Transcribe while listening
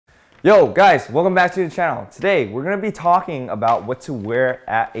Yo guys, welcome back to the channel. Today we're going to be talking about what to wear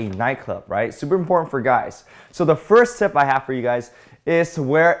at a nightclub, right? Super important for guys. So the first tip I have for you guys is to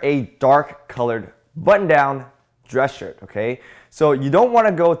wear a dark colored button down dress shirt, okay? So you don't want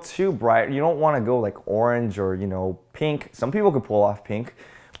to go too bright. You don't want to go like orange or, pink. Some people could pull off pink,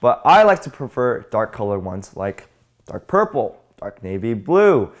 but I like to prefer dark colored ones like dark purple, dark navy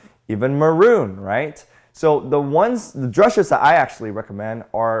blue, even maroon, right? So the dress shirts that I actually recommend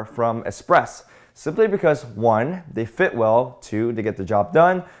are from Express, simply because 1, they fit well, 2, they get the job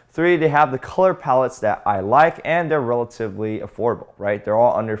done, 3, they have the color palettes that I like, and they're relatively affordable, right? They're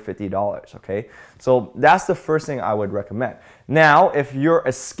all under $50, okay? So that's the first thing I would recommend. Now, if you're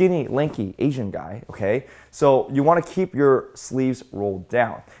a skinny, lanky Asian guy, okay, so you want to keep your sleeves rolled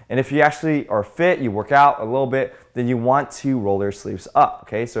down. And if you actually are fit, you work out a little bit, then you want to roll your sleeves up,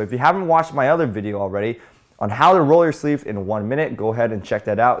 okay? So if you haven't watched my other video already on how to roll your sleeves in 1 minute, go ahead and check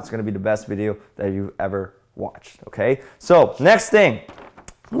that out. It's gonna be the best video that you've ever watched, okay? So next thing,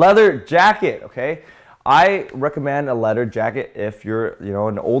 leather jacket, okay? I recommend a leather jacket if you're,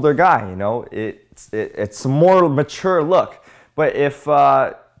 an older guy, it's a more mature look. But if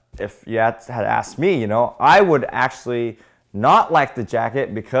you had asked me, I would actually not like the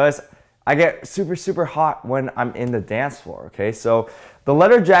jacket because I get super, super hot when I'm in the dance floor, okay? So the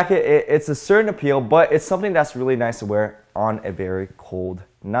leather jacket, it's a certain appeal, but it's something that's really nice to wear on a very cold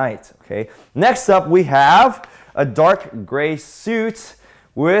night, okay? Next up, we have a dark gray suit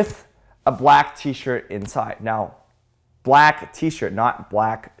with a black t-shirt inside. Now, black t-shirt, not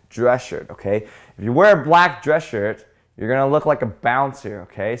black dress shirt, okay? If you wear a black dress shirt, you're gonna look like a bouncer,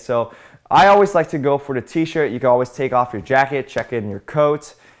 okay? So I always like to go for the t-shirt. You can always take off your jacket, check in your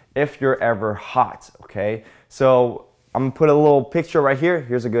coat if you're ever hot, okay? So I'm gonna put a little picture right here.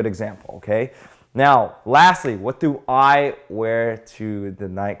 Here's a good example, okay? Now, lastly, what do I wear to the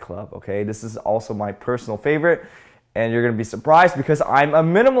nightclub, okay? This is also my personal favorite, and you're gonna be surprised because I'm a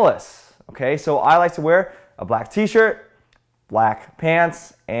minimalist, okay? So I like to wear a black t-shirt, black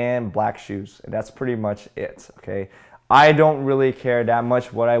pants, and black shoes, and that's pretty much it, okay? I don't really care that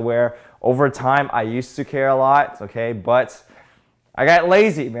much what I wear. Over time, I used to care a lot, okay? But I get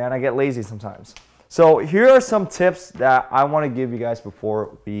lazy, man. I get lazy sometimes. So here are some tips that I want to give you guys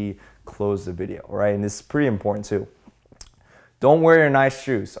before we close the video, all right? And this is pretty important too. Don't wear your nice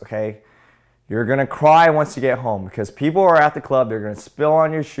shoes, okay? You're gonna cry once you get home because people are at the club, they're gonna spill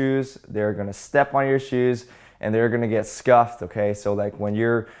on your shoes, they're gonna step on your shoes, and they're gonna get scuffed, okay? So like when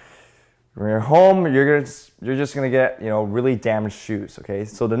you're home, you're just gonna get, really damaged shoes, okay?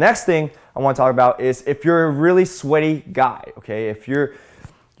 So the next thing I wanna talk about is if you're a really sweaty guy, okay? If you're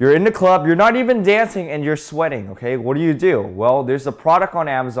in the club, you're not even dancing and you're sweating, okay? What do? Well, there's a product on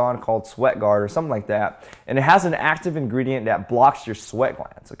Amazon called Sweat Guard or something like that, and it has an active ingredient that blocks your sweat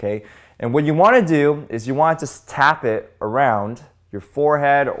glands, okay? And what you wanna do is you wanna just tap it around your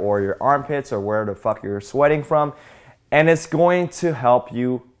forehead or your armpits or where the fuck you're sweating from, and it's going to help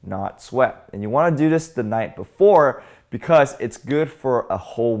you not sweat. And you wanna do this the night before because it's good for a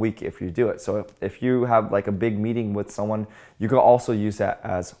whole week if you do it. So if you have like a big meeting with someone, you can also use that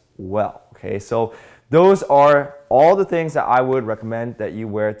as well, okay? So those are all the things that I would recommend that you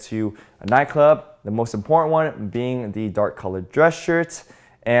wear to a nightclub. The most important one being the dark colored dress shirt.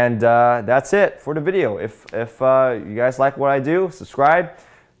 And that's it for the video. If you guys like what I do, subscribe.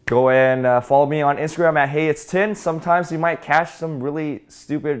 Go and follow me on Instagram at HeyIt'sTin. Sometimes you might catch some really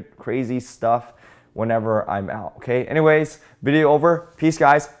stupid, crazy stuff whenever I'm out, okay? Anyways, video over. Peace,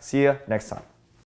 guys. See you next time.